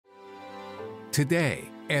Today,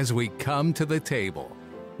 as we come to the table.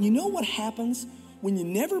 You know what happens when you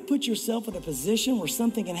never put yourself in a position where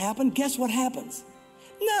something can happen? Guess what happens?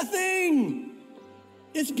 Nothing.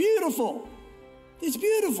 It's beautiful. It's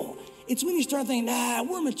beautiful. It's when you start thinking,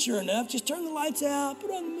 we're mature enough. Just turn the lights out,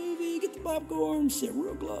 put on the movie, get the popcorn, sit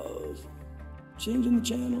real close, changing the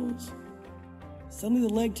channels. Suddenly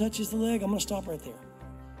the leg touches the leg. I'm going to stop right there.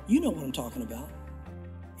 You know what I'm talking about.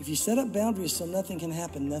 If you set up boundaries so nothing can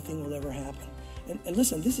happen, nothing will ever happen. And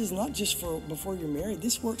listen, this is not just for before you're married.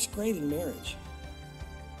 This works great in marriage.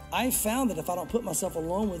 I've found that if I don't put myself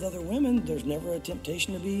alone with other women, there's never a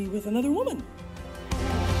temptation to be with another woman.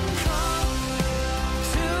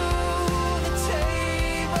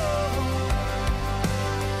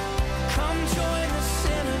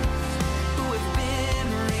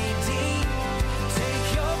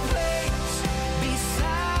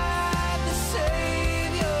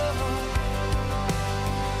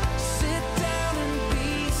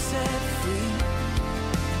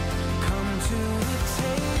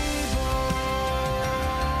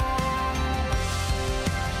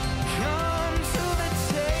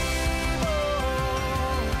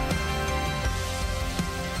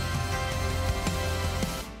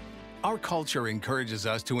 Our culture encourages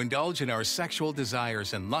us to indulge in our sexual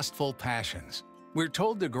desires and lustful passions. We're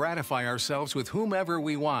told to gratify ourselves with whomever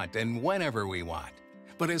we want and whenever we want.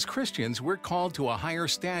 But as Christians, we're called to a higher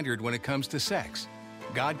standard when it comes to sex.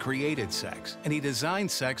 God created sex, and He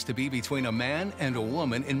designed sex to be between a man and a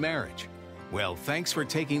woman in marriage. Well, thanks for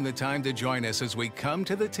taking the time to join us as we come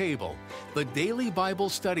to the table, the daily Bible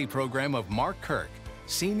study program of Mark Kirk,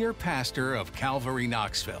 Senior Pastor of Calvary,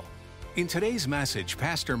 Knoxville. In today's message,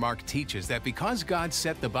 Pastor Mark teaches that because God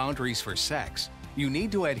set the boundaries for sex, you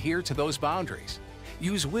need to adhere to those boundaries.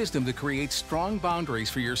 Use wisdom to create strong boundaries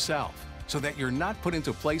for yourself so that you're not put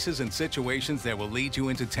into places and situations that will lead you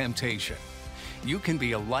into temptation. You can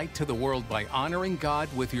be a light to the world by honoring God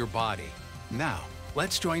with your body. Now,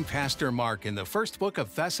 let's join Pastor Mark in the first book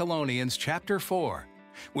of Thessalonians chapter 4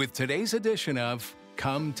 with today's edition of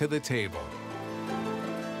Come to the Table.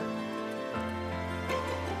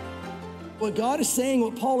 What God is saying,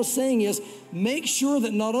 what Paul is saying is, make sure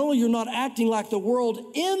that not only you're not acting like the world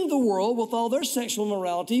in the world with all their sexual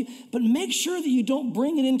immorality, but make sure that you don't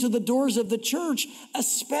bring it into the doors of the church.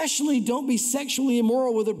 Especially don't be sexually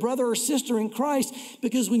immoral with a brother or sister in Christ,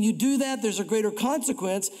 because when you do that, there's a greater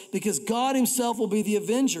consequence because God Himself will be the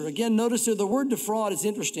avenger. Again, notice that the word defraud is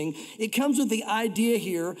interesting. It comes with the idea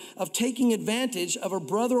here of taking advantage of a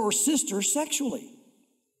brother or sister sexually.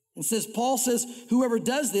 And Paul says, whoever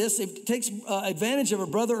does this, if it takes advantage of a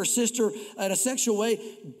brother or sister in a sexual way,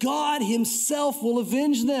 God Himself will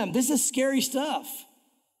avenge them. This is scary stuff.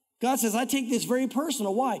 God says, I take this very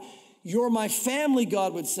personal. Why? You're my family,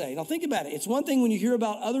 God would say. Now think about it. It's one thing when you hear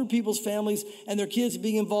about other people's families and their kids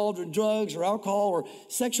being involved in drugs or alcohol or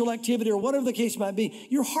sexual activity or whatever the case might be.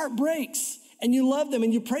 Your heart breaks. And you love them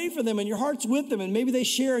and you pray for them and your heart's with them and maybe they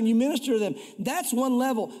share and you minister to them. That's one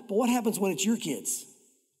level. But what happens when it's your kids?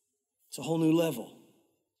 It's a whole new level.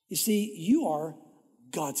 You see, you are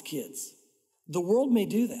God's kids. The world may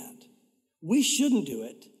do that. We shouldn't do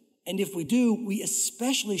it. And if we do, we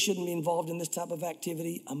especially shouldn't be involved in this type of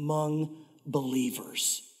activity among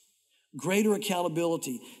believers. Greater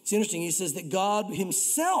accountability. It's interesting. He says that God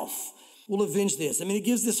Himself will avenge this. I mean, it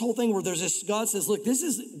gives this whole thing where there's this, God says, look, this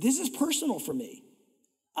is personal for me.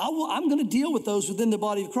 I'm going to deal with those within the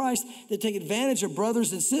body of Christ that take advantage of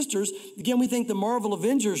brothers and sisters. Again, we think the Marvel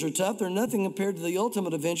Avengers are tough. They're nothing compared to the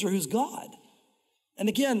ultimate Avenger, who's God. And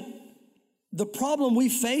again, the problem we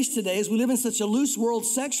face today is we live in such a loose world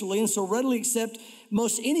sexually and so readily accept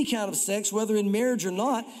most any kind of sex, whether in marriage or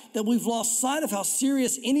not, that we've lost sight of how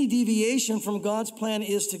serious any deviation from God's plan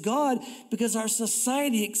is to God because our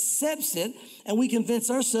society accepts it and we convince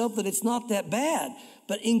ourselves that it's not that bad.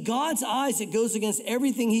 But in God's eyes, it goes against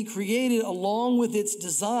everything He created along with its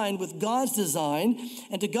design, with God's design.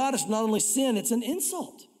 And to God, it's not only sin, it's an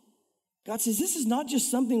insult. God says, this is not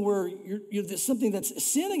just something where there's something that's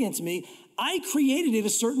sin against me. I created it a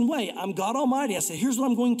certain way. I'm God Almighty. I said, here's what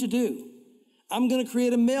I'm going to do. I'm going to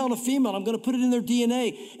create a male and a female. I'm going to put it in their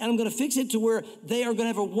DNA and I'm going to fix it to where they are going to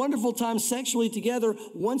have a wonderful time sexually together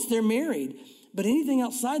once they're married. But anything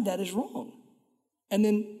outside that is wrong. And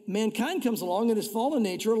then mankind comes along in his fallen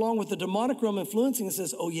nature, along with the demonic realm influencing and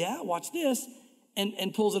says, oh yeah, watch this,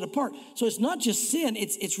 and pulls it apart. So it's not just sin.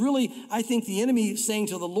 It's really, I think, the enemy saying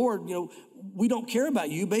to the Lord, we don't care about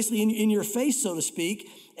you, basically in your face, so to speak.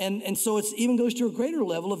 And so it even goes to a greater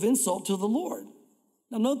level of insult to the Lord.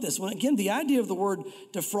 Now note this, again, the idea of the word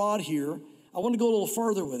defraud here, I want to go a little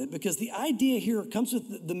further with it because the idea here comes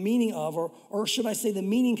with the meaning of, or should I say the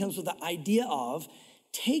meaning comes with the idea of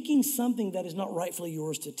taking something that is not rightfully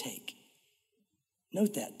yours to take.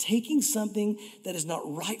 Note that, taking something that is not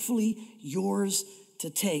rightfully yours to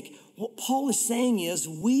take. What Paul is saying is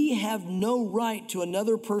we have no right to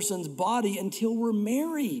another person's body until we're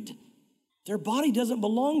married. Their body doesn't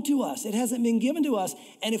belong to us. It hasn't been given to us.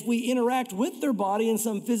 And if we interact with their body in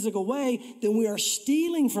some physical way, then we are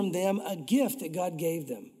stealing from them a gift that God gave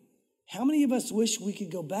them. How many of us wish we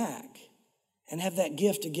could go back and have that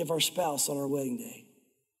gift to give our spouse on our wedding day?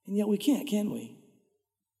 And yet we can't, can we?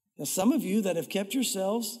 Now, some of you that have kept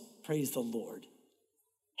yourselves, praise the Lord.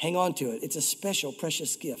 Hang on to it. It's a special,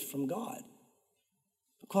 precious gift from God.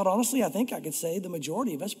 But quite honestly, I think I could say the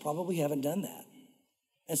majority of us probably haven't done that.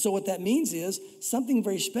 And so what that means is something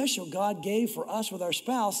very special God gave for us with our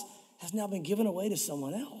spouse has now been given away to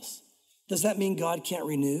someone else. Does that mean God can't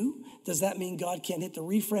renew? Does that mean God can't hit the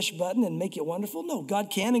refresh button and make it wonderful? No, God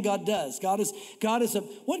can and God does.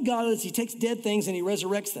 What God is, he takes dead things and he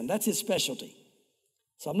resurrects them. That's his specialty.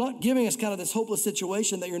 So I'm not giving us kind of this hopeless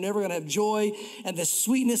situation that you're never going to have joy and this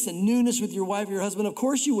sweetness and newness with your wife or your husband. Of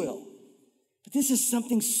course you will. But this is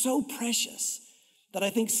something so precious that I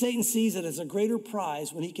think Satan sees it as a greater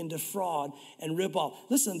prize when he can defraud and rip off.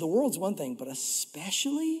 Listen, the world's one thing, but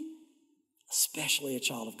especially a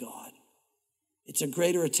child of God. It's a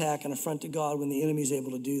greater attack and affront to God when the enemy is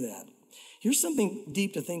able to do that. Here's something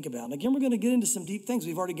deep to think about. And again, we're going to get into some deep things.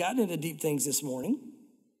 We've already gotten into deep things this morning.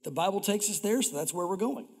 The Bible takes us there, so that's where we're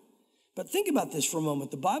going. But think about this for a moment.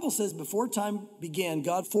 The Bible says before time began,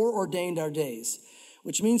 God foreordained our days,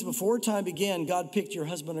 which means before time began, God picked your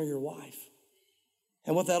husband or your wife.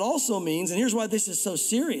 And what that also means, and here's why this is so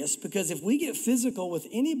serious, because if we get physical with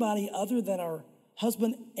anybody other than our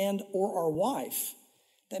husband and or our wife,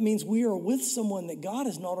 that means we are with someone that God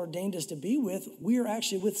has not ordained us to be with. We are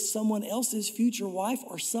actually with someone else's future wife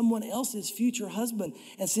or someone else's future husband.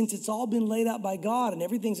 And since it's all been laid out by God and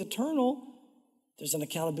everything's eternal, there's an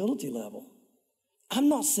accountability level. I'm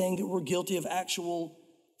not saying that we're guilty of actual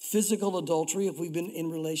physical adultery if we've been in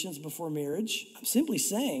relations before marriage. I'm simply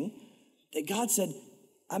saying that God said,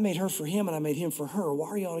 I made her for him and I made him for her. Why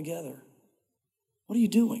are y'all together? What are you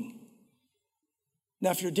doing? Now,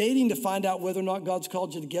 if you're dating to find out whether or not God's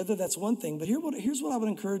called you together, that's one thing. But here's what I would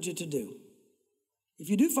encourage you to do. If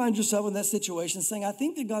you do find yourself in that situation saying, I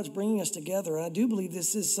think that God's bringing us together, and I do believe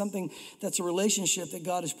this is something that's a relationship that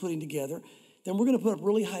God is putting together, then we're going to put up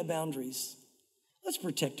really high boundaries. Let's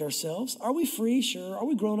protect ourselves. Are we free? Sure. Are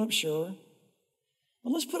we grown up? Sure.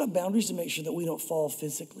 But let's put up boundaries to make sure that we don't fall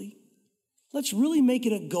physically. Let's really make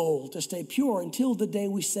it a goal to stay pure until the day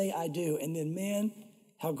we say I do. And then, man,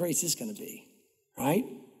 how great is this going to be, right?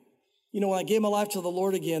 You know, when I gave my life to the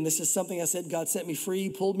Lord again, this is something I said, God set me free,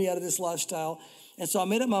 pulled me out of this lifestyle. And so I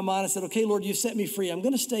made up my mind. I said, okay, Lord, you've set me free. I'm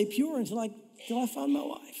going to stay pure until I find my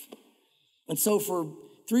wife. And so for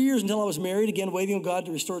 3 years until I was married, again, waiting on God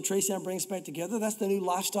to restore Tracy and bring us back together. That's the new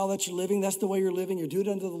lifestyle that you're living. That's the way you're living. You're doing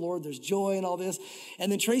it unto the Lord. There's joy and all this. And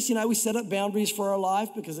then Tracy and I, we set up boundaries for our life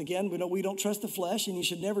because, again, we don't trust the flesh, and you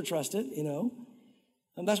should never trust it, you know.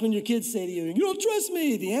 And that's when your kids say to you, you don't trust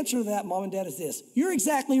me. The answer to that, Mom and Dad, is this. You're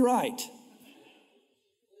exactly right.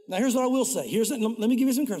 Now, here's what I will say. Let me give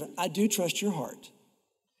you some encouragement. I do trust your heart.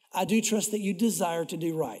 I do trust that you desire to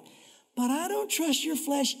do right. But I don't trust your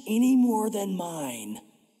flesh any more than mine.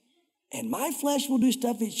 And my flesh will do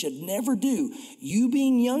stuff it should never do. You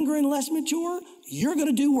being younger and less mature, you're going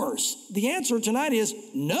to do worse. The answer tonight is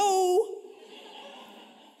no.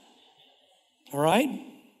 All right?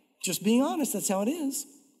 Just being honest, that's how it is.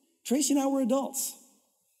 Tracy and I were adults.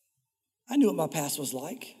 I knew what my past was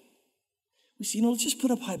like. We said, let's just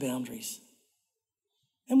put up high boundaries.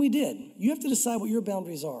 And we did. You have to decide what your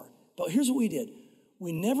boundaries are. But here's what we did.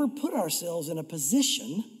 We never put ourselves in a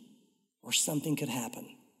position where something could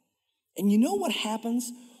happen. And you know what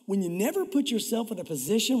happens when you never put yourself in a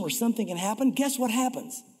position where something can happen? Guess what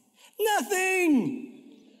happens?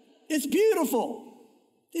 Nothing. It's beautiful.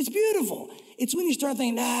 It's beautiful. It's when you start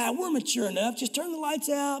thinking, we're mature enough. Just turn the lights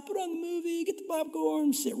out, put on the movie, get the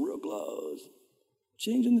popcorn, sit real close,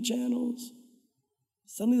 changing the channels.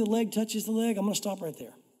 Suddenly the leg touches the leg. I'm going to stop right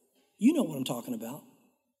there. You know what I'm talking about.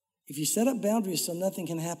 If you set up boundaries so nothing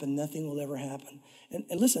can happen, nothing will ever happen.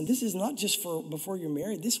 And listen, this is not just for before you're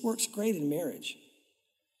married. This works great in marriage.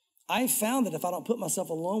 I've found that if I don't put myself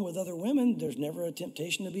alone with other women, there's never a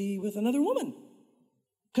temptation to be with another woman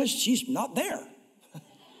because she's not there.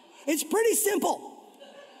 It's pretty simple.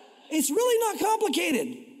 It's really not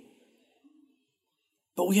complicated.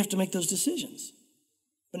 But we have to make those decisions.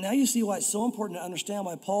 But now you see why it's so important to understand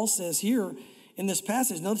why Paul says here in this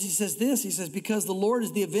passage. Notice he says this. He says, because the Lord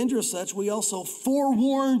is the avenger of such, we also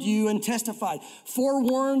forewarned you and testified.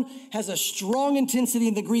 Forewarn has a strong intensity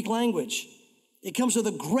in the Greek language. It comes with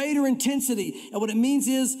a greater intensity. And what it means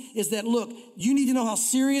is that, look, you need to know how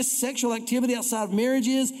serious sexual activity outside of marriage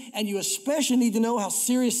is, and you especially need to know how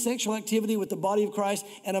serious sexual activity with the body of Christ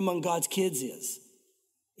and among God's kids is.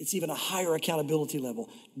 It's even a higher accountability level.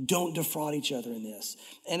 Don't defraud each other in this.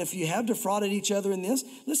 And if you have defrauded each other in this,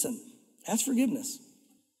 listen, ask forgiveness.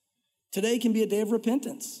 Today can be a day of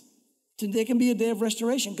repentance. Today can be a day of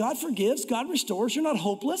restoration. God forgives. God restores. You're not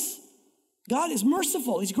hopeless. God is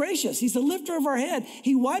merciful. He's gracious. He's the lifter of our head.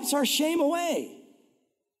 He wipes our shame away.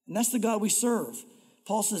 And that's the God we serve.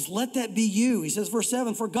 Paul says, let that be you. He says, verse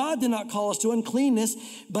 7, for God did not call us to uncleanness,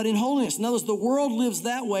 but in holiness. In other words, the world lives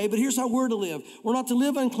that way, but here's how we're to live. We're not to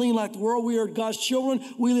live unclean like the world. We are God's children.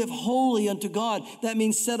 We live holy unto God. That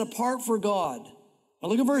means set apart for God. Now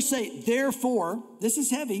look at verse 8. Therefore, this is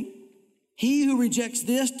heavy. He who rejects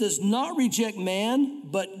this does not reject man,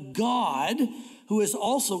 but God, who has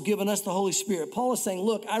also given us the Holy Spirit. Paul is saying,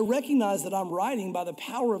 look, I recognize that I'm writing by the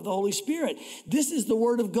power of the Holy Spirit. This is the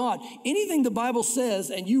word of God. Anything the Bible says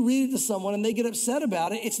and you read it to someone and they get upset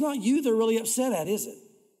about it, it's not you they're really upset at, is it?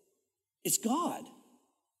 It's God.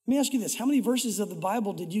 Let me ask you this. How many verses of the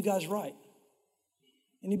Bible did you guys write?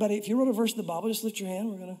 Anybody, if you wrote a verse of the Bible, just lift your hand.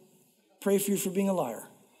 We're going to pray for you for being a liar.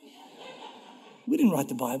 We didn't write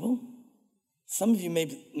the Bible. Some of you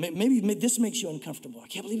maybe this makes you uncomfortable. I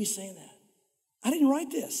can't believe he's saying that. I didn't write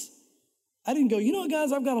this. I didn't go, you know what,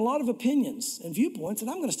 guys, I've got a lot of opinions and viewpoints, and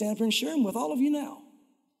I'm going to stand up here and share them with all of you now.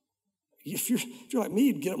 If you're like me,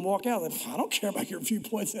 you'd get up and walk out. I don't care about your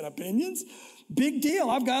viewpoints and opinions. Big deal.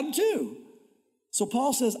 I've got them too. So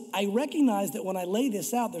Paul says, I recognize that when I lay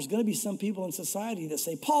this out, there's going to be some people in society that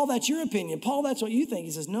say, Paul, that's your opinion. Paul, that's what you think.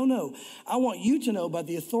 He says, no. I want you to know by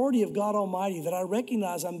the authority of God Almighty that I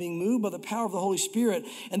recognize I'm being moved by the power of the Holy Spirit.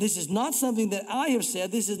 And this is not something that I have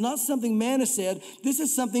said. This is not something man has said. This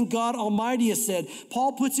is something God Almighty has said.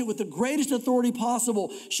 Paul puts it with the greatest authority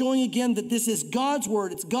possible, showing again that this is God's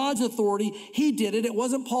word. It's God's authority. He did it. It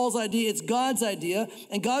wasn't Paul's idea. It's God's idea.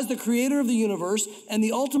 And God's the creator of the universe and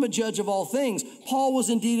the ultimate judge of all things. Paul was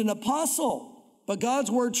indeed an apostle, but God's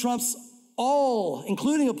word trumps all,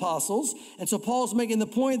 including apostles. And so Paul's making the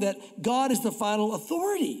point that God is the final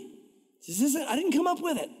authority. I didn't come up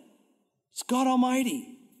with it. It's God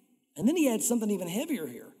Almighty. And then he adds something even heavier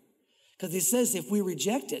here, because he says if we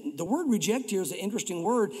reject it, the word reject here is an interesting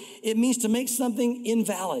word. It means to make something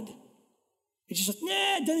invalid. It's just like,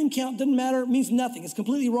 it doesn't even count, doesn't matter, it means nothing. It's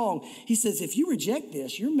completely wrong. He says, if you reject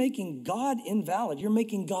this, you're making God invalid. You're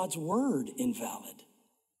making God's word invalid.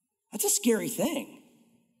 That's a scary thing.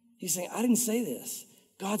 He's saying, I didn't say this.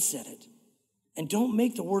 God said it. And don't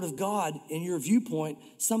make the word of God, in your viewpoint,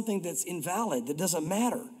 something that's invalid, that doesn't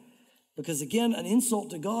matter. Because again, an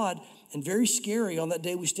insult to God, and very scary on that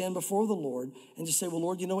day we stand before the Lord and just say, well,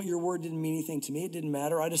 Lord, you know what? Your word didn't mean anything to me. It didn't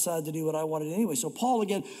matter. I decided to do what I wanted anyway. So Paul,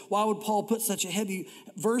 again, why would Paul put such a heavy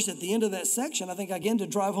verse at the end of that section? I think, again, to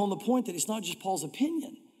drive home the point that it's not just Paul's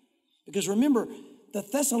opinion. Because remember, the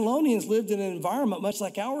Thessalonians lived in an environment much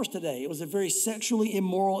like ours today. It was a very sexually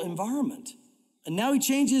immoral environment. And now he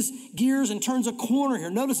changes gears and turns a corner here.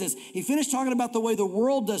 Notice this. He finished talking about the way the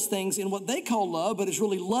world does things in what they call love, but it's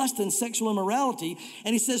really lust and sexual immorality.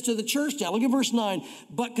 And he says to the church now, look at verse 9,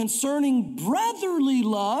 but concerning brotherly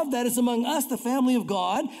love, that is among us, the family of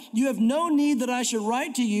God, you have no need that I should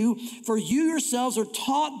write to you, for you yourselves are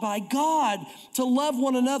taught by God to love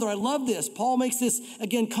one another. I love this. Paul makes this,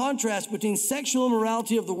 again, contrast between sexual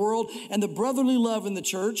immorality of the world and the brotherly love in the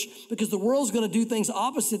church, because the world's going to do things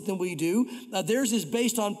opposite than we do. Theirs is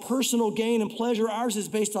based on personal gain and pleasure. Ours is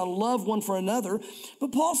based on love one for another.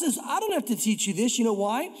 But Paul says, I don't have to teach you this. You know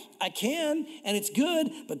why? I can, and it's good,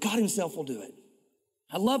 but God himself will do it.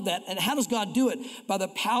 I love that. And how does God do it? By the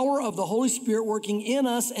power of the Holy Spirit working in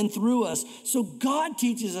us and through us. So God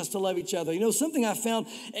teaches us to love each other. You know, something I found,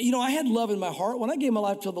 I had love in my heart. When I gave my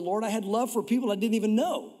life to the Lord, I had love for people I didn't even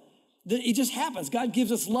know. It just happens. God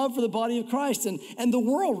gives us love for the body of Christ, and the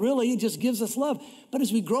world really just gives us love. But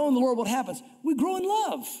as we grow in the Lord, what happens? We grow in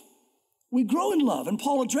love. We grow in love. And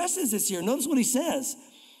Paul addresses this here. Notice what he says.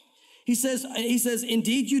 He says,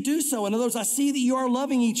 indeed you do so. In other words, I see that you are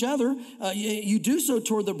loving each other. You do so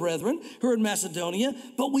toward the brethren who are in Macedonia.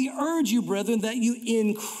 But we urge you, brethren, that you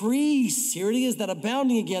increase. Here it is, that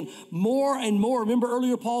abounding again, more and more. Remember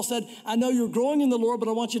earlier Paul said, I know you're growing in the Lord, but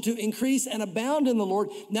I want you to increase and abound in the Lord.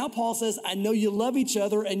 Now Paul says, I know you love each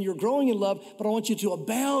other and you're growing in love, but I want you to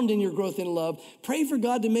abound in your growth in love. Pray for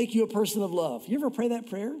God to make you a person of love. You ever pray that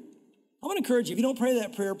prayer? I want to encourage you, if you don't pray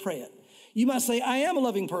that prayer, pray it. You might say, I am a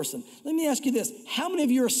loving person. Let me ask you this. How many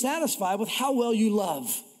of you are satisfied with how well you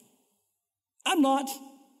love? I'm not.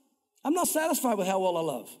 I'm not satisfied with how well I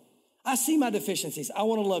love. I see my deficiencies. I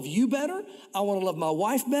want to love you better. I want to love my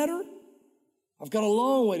wife better. I've got a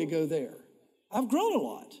long way to go there. I've grown a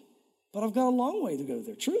lot, but I've got a long way to go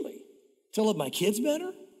there, truly. To love my kids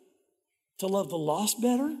better, to love the lost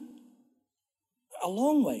better, a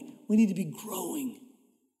long way. We need to be growing.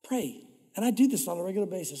 Pray. And I do this on a regular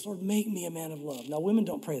basis. Lord, make me a man of love. Now, women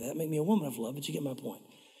don't pray that. Make me a woman of love, but you get my point.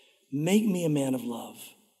 Make me a man of love.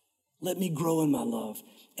 Let me grow in my love.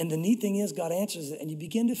 And the neat thing is God answers it, and you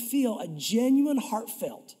begin to feel a genuine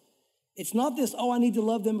heartfelt. It's not this, oh, I need to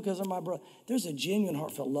love them because they're my brother. There's a genuine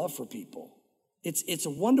heartfelt love for people. It's a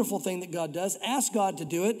wonderful thing that God does. Ask God to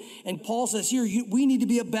do it. And Paul says here, we need to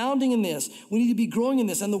be abounding in this. We need to be growing in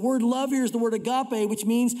this. And the word love here is the word agape, which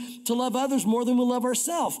means to love others more than we love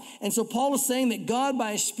ourselves. And so Paul is saying that God,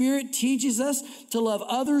 by his Spirit, teaches us to love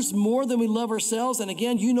others more than we love ourselves. And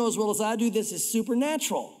again, you know as well as I do, this is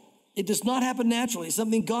supernatural. It does not happen naturally. It's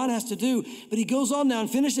something God has to do. But he goes on now and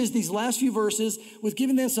finishes these last few verses with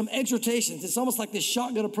giving them some exhortations. It's almost like this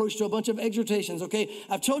shotgun approach to a bunch of exhortations, okay?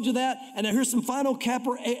 I've told you that, and now here's some final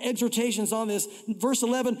capper exhortations on this. Verse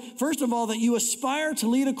 11, first of all, that you aspire to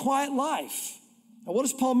lead a quiet life. Now, what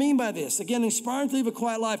does Paul mean by this? Again, inspiring to live a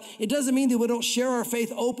quiet life. It doesn't mean that we don't share our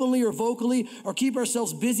faith openly or vocally or keep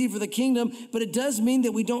ourselves busy for the kingdom, but it does mean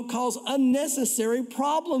that we don't cause unnecessary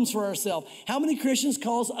problems for ourselves. How many Christians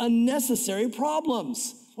cause unnecessary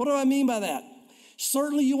problems? What do I mean by that?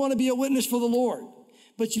 Certainly you want to be a witness for the Lord,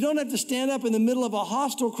 but you don't have to stand up in the middle of a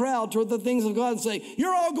hostile crowd toward the things of God and say,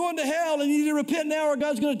 you're all going to hell and you need to repent now or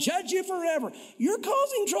God's going to judge you forever. You're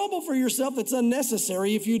causing trouble for yourself that's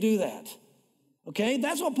unnecessary if you do that. Okay,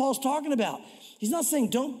 that's what Paul's talking about. He's not saying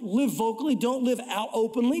don't live vocally, don't live out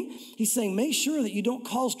openly. He's saying make sure that you don't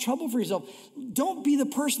cause trouble for yourself. Don't be the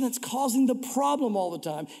person that's causing the problem all the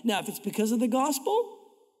time. Now, if it's because of the gospel,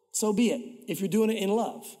 so be it, if you're doing it in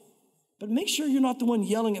love. But make sure you're not the one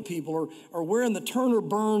yelling at people or wearing the turn or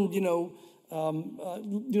burn,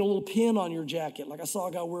 little pin on your jacket, like I saw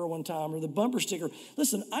a guy wear one time, or the bumper sticker.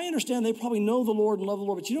 Listen, I understand they probably know the Lord and love the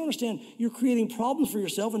Lord, but you don't understand you're creating problems for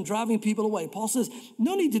yourself and driving people away. Paul says,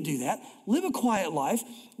 no need to do that. Live a quiet life.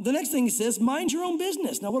 The next thing he says, mind your own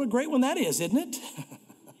business. Now, what a great one that is, isn't it?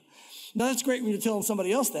 Now, that's great when you're telling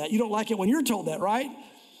somebody else that. You don't like it when you're told that, right?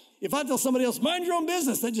 If I tell somebody else, mind your own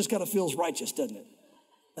business, that just kind of feels righteous, doesn't it?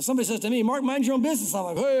 And somebody says to me, Mark, mind your own business. I'm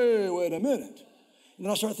like, hey, wait a minute. And then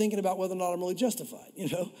I'll start thinking about whether or not I'm really justified,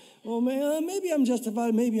 Well, man, maybe I'm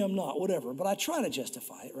justified, maybe I'm not, whatever. But I try to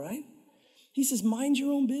justify it, right? He says, mind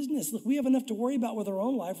your own business. Look, we have enough to worry about with our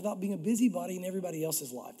own life without being a busybody in everybody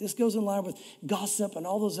else's life. This goes in line with gossip and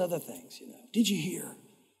all those other things, Did you hear?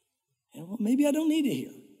 And well, maybe I don't need to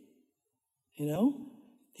hear,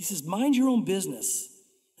 He says, mind your own business.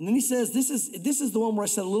 And then he says, this is the one where I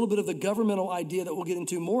said a little bit of the governmental idea that we'll get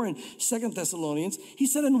into more in 2 Thessalonians. He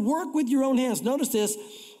said, and work with your own hands. Notice this.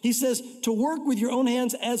 He says, to work with your own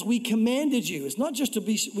hands as we commanded you. It's not just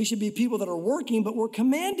we should be people that are working, but we're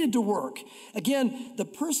commanded to work. Again, the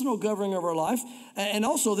personal governing of our life, and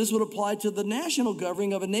also this would apply to the national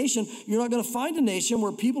governing of a nation. You're not going to find a nation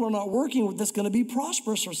where people are not working that's going to be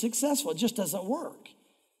prosperous or successful. It just doesn't work.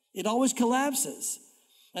 It always collapses.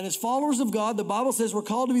 And as followers of God, the Bible says we're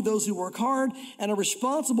called to be those who work hard and are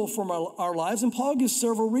responsible for our lives. And Paul gives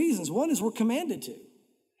several reasons. One is we're commanded to.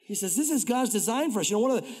 He says this is God's design for us. One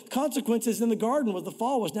of the consequences in the garden with the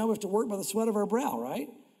fall was now we have to work by the sweat of our brow, right?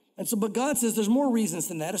 And so, but God says there's more reasons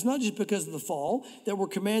than that. It's not just because of the fall that we're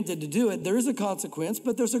commanded to do it. There is a consequence,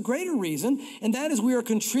 but there's a greater reason, and that is we are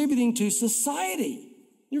contributing to society.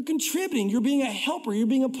 You're contributing. You're being a helper. You're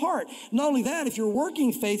being a part. Not only that, if you're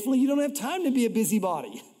working faithfully, you don't have time to be a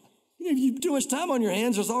busybody. If you have too much time on your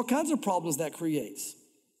hands, there's all kinds of problems that creates.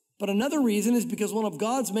 But another reason is because one of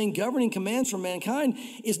God's main governing commands for mankind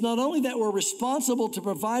is not only that we're responsible to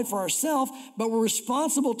provide for ourselves, but we're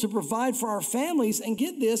responsible to provide for our families, and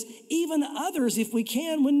get this, even others if we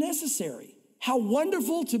can when necessary. How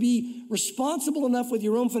wonderful to be responsible enough with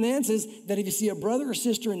your own finances that if you see a brother or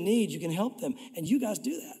sister in need, you can help them. And you guys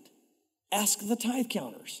do that. Ask the tithe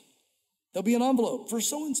counters. There'll be an envelope for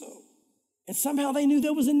so-and-so. And somehow they knew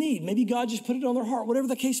there was a need. Maybe God just put it on their heart, whatever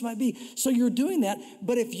the case might be. So you're doing that.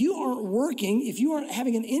 But if you aren't working, if you aren't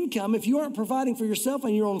having an income, if you aren't providing for yourself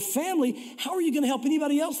and your own family, how are you going to help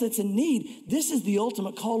anybody else that's in need? This is the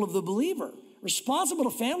ultimate call of the believer. Responsible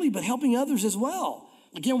to family, but helping others as well.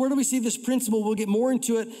 Again, where do we see this principle? We'll get more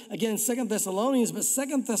into it again in 2 Thessalonians, but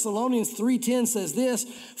 2 Thessalonians 3:10 says this,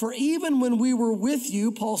 for even when we were with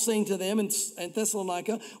you, Paul saying to them in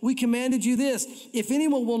Thessalonica, we commanded you this, if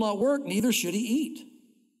anyone will not work, neither should he eat.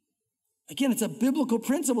 Again, it's a biblical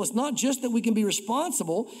principle. It's not just that we can be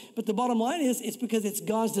responsible, but the bottom line is it's because it's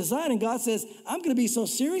God's design. And God says, I'm going to be so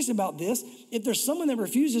serious about this. If there's someone that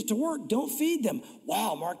refuses to work, don't feed them.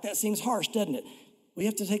 Wow, Mark, that seems harsh, doesn't it? We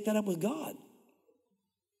have to take that up with God.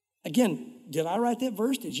 Again, did I write that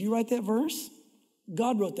verse? Did you write that verse?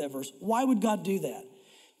 God wrote that verse. Why would God do that?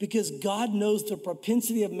 Because God knows the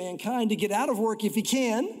propensity of mankind to get out of work if he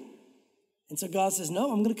can. And so God says,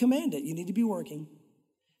 no, I'm going to command it. You need to be working.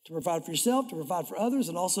 To provide for yourself, to provide for others,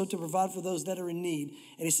 and also to provide for those that are in need.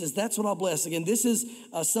 And he says, that's what I'll bless. Again, this is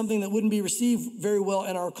something that wouldn't be received very well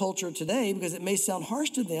in our culture today because it may sound harsh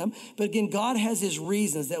to them. But again, God has his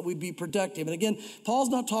reasons that we'd be productive. And again, Paul's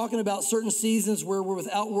not talking about certain seasons where we're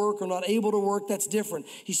without work or not able to work. That's different.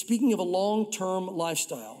 He's speaking of a long-term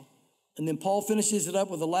lifestyle. And then Paul finishes it up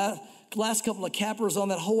with the last couple of cappers on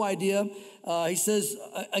that whole idea. He says,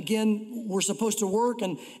 again, we're supposed to work.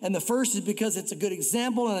 And the first is because it's a good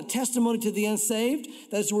example and a testimony to the unsaved.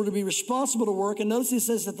 That is, we're to be responsible to work. And notice he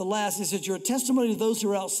says at the last, he says, you're a testimony to those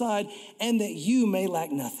who are outside and that you may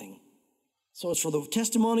lack nothing. So it's for the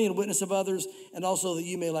testimony and witness of others and also that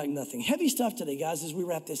you may lack nothing. Heavy stuff today, guys, as we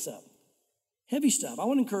wrap this up. Heavy stuff. I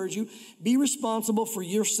want to encourage you, be responsible for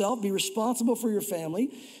yourself, be responsible for your family.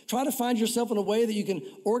 Try to find yourself in a way that you can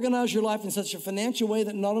organize your life in such a financial way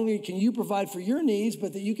that not only can you provide for your needs,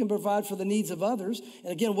 but that you can provide for the needs of others.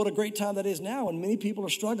 And again, what a great time that is now, and many people are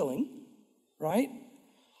struggling, right?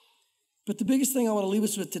 But the biggest thing I want to leave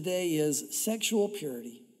us with today is sexual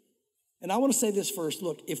purity. And I want to say this first.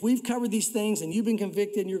 Look, if we've covered these things and you've been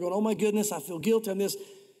convicted and you're going, oh my goodness, I feel guilty on this,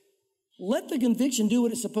 let the conviction do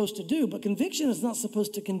what it's supposed to do, but conviction is not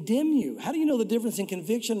supposed to condemn you. How do you know the difference in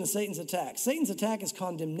conviction and Satan's attack? Satan's attack is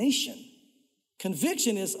condemnation.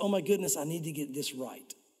 Conviction is, oh my goodness, I need to get this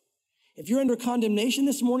right. If you're under condemnation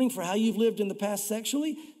this morning for how you've lived in the past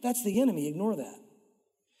sexually, that's the enemy. Ignore that.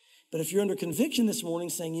 But if you're under conviction this morning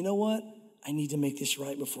saying, you know what? I need to make this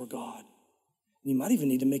right before God. You might even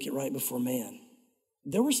need to make it right before man.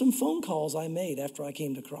 There were some phone calls I made after I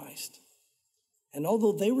came to Christ. And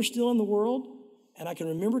although they were still in the world, and I can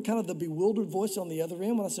remember kind of the bewildered voice on the other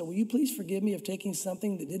end when I said, will you please forgive me of taking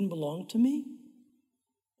something that didn't belong to me?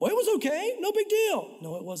 Well, it was okay. No big deal.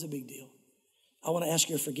 No, it was a big deal. I want to ask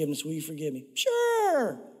your forgiveness. Will you forgive me?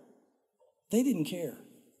 Sure. They didn't care.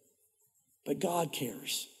 But God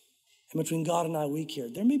cares. And between God and I, we care.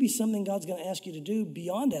 There may be something God's going to ask you to do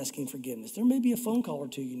beyond asking forgiveness. There may be a phone call or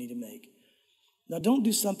two you need to make. Now, don't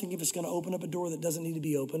do something if it's going to open up a door that doesn't need to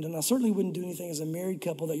be opened. And I certainly wouldn't do anything as a married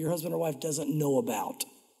couple that your husband or wife doesn't know about.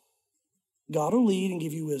 God will lead and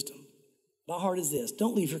give you wisdom. My heart is this.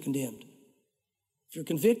 Don't leave here condemned. If you're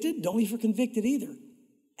convicted, don't leave here convicted either.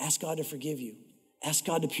 Ask God to forgive you. Ask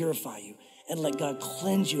God to purify you. And let God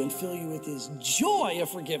cleanse you and fill you with his joy of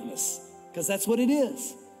forgiveness. Because that's what it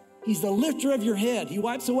is. He's the lifter of your head. He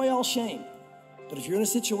wipes away all shame. But if you're in a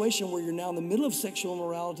situation where you're now in the middle of sexual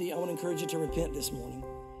immorality, I want to encourage you to repent this morning.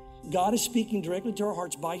 God is speaking directly to our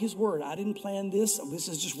hearts by his word. I didn't plan this. This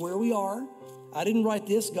is just where we are. I didn't write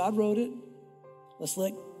this. God wrote it. Let's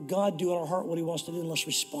let God do in our heart what he wants to do, and let's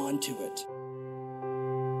respond to it.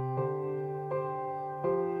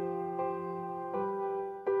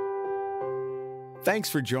 Thanks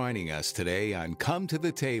for joining us today on Come to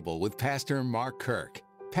the Table with Pastor Mark Kirk.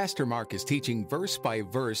 Pastor Mark is teaching verse by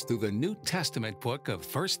verse through the New Testament book of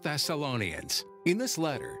 1 Thessalonians. In this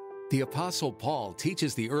letter, the Apostle Paul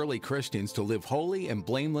teaches the early Christians to live holy and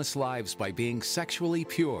blameless lives by being sexually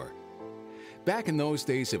pure. Back in those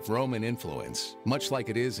days of Roman influence, much like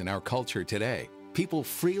it is in our culture today, people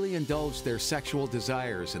freely indulged their sexual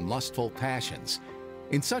desires and lustful passions.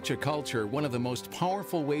 In such a culture, one of the most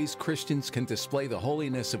powerful ways Christians can display the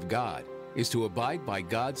holiness of God is to abide by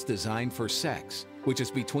God's design for sex, which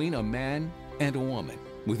is between a man and a woman,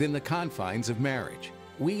 within the confines of marriage.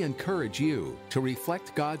 We encourage you to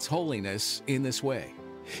reflect God's holiness in this way.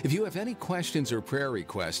 If you have any questions or prayer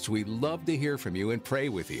requests, we'd love to hear from you and pray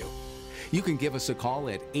with you. You can give us a call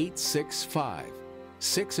at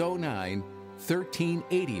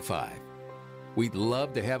 865-609-1385. We'd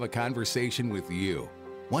love to have a conversation with you.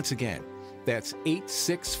 Once again, that's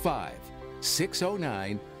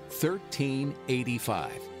 865-609-1385.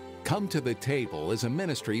 Come to the Table is a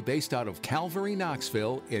ministry based out of Calvary,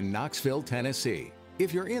 Knoxville in Knoxville, Tennessee.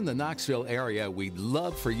 If you're in the Knoxville area, we'd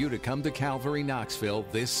love for you to come to Calvary, Knoxville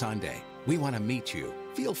this Sunday. We want to meet you.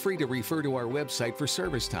 Feel free to refer to our website for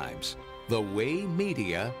service times,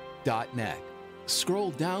 thewaymedia.net.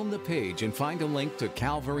 Scroll down the page and find a link to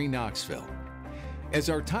Calvary Knoxville. As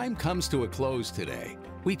our time comes to a close today,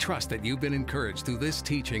 we trust that you've been encouraged through this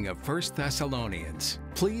teaching of 1 Thessalonians.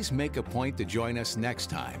 Please make a point to join us next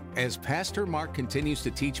time as Pastor Mark continues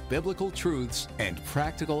to teach biblical truths and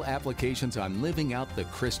practical applications on living out the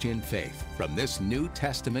Christian faith from this New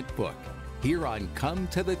Testament book, here on Come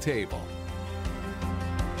to the Table.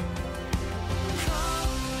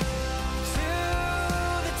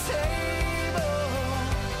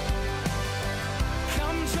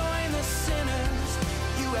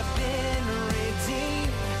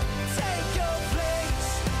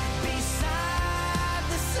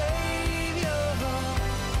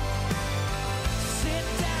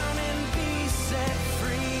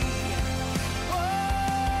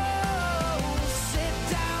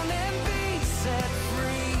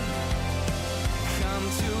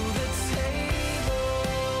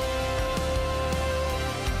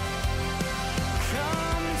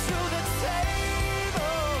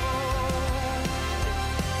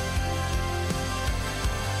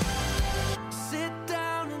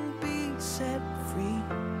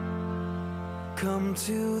 Come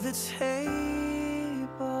to the table.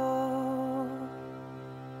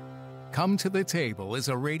 Come to the Table is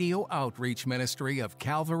a radio outreach ministry of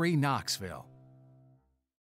Calvary Knoxville.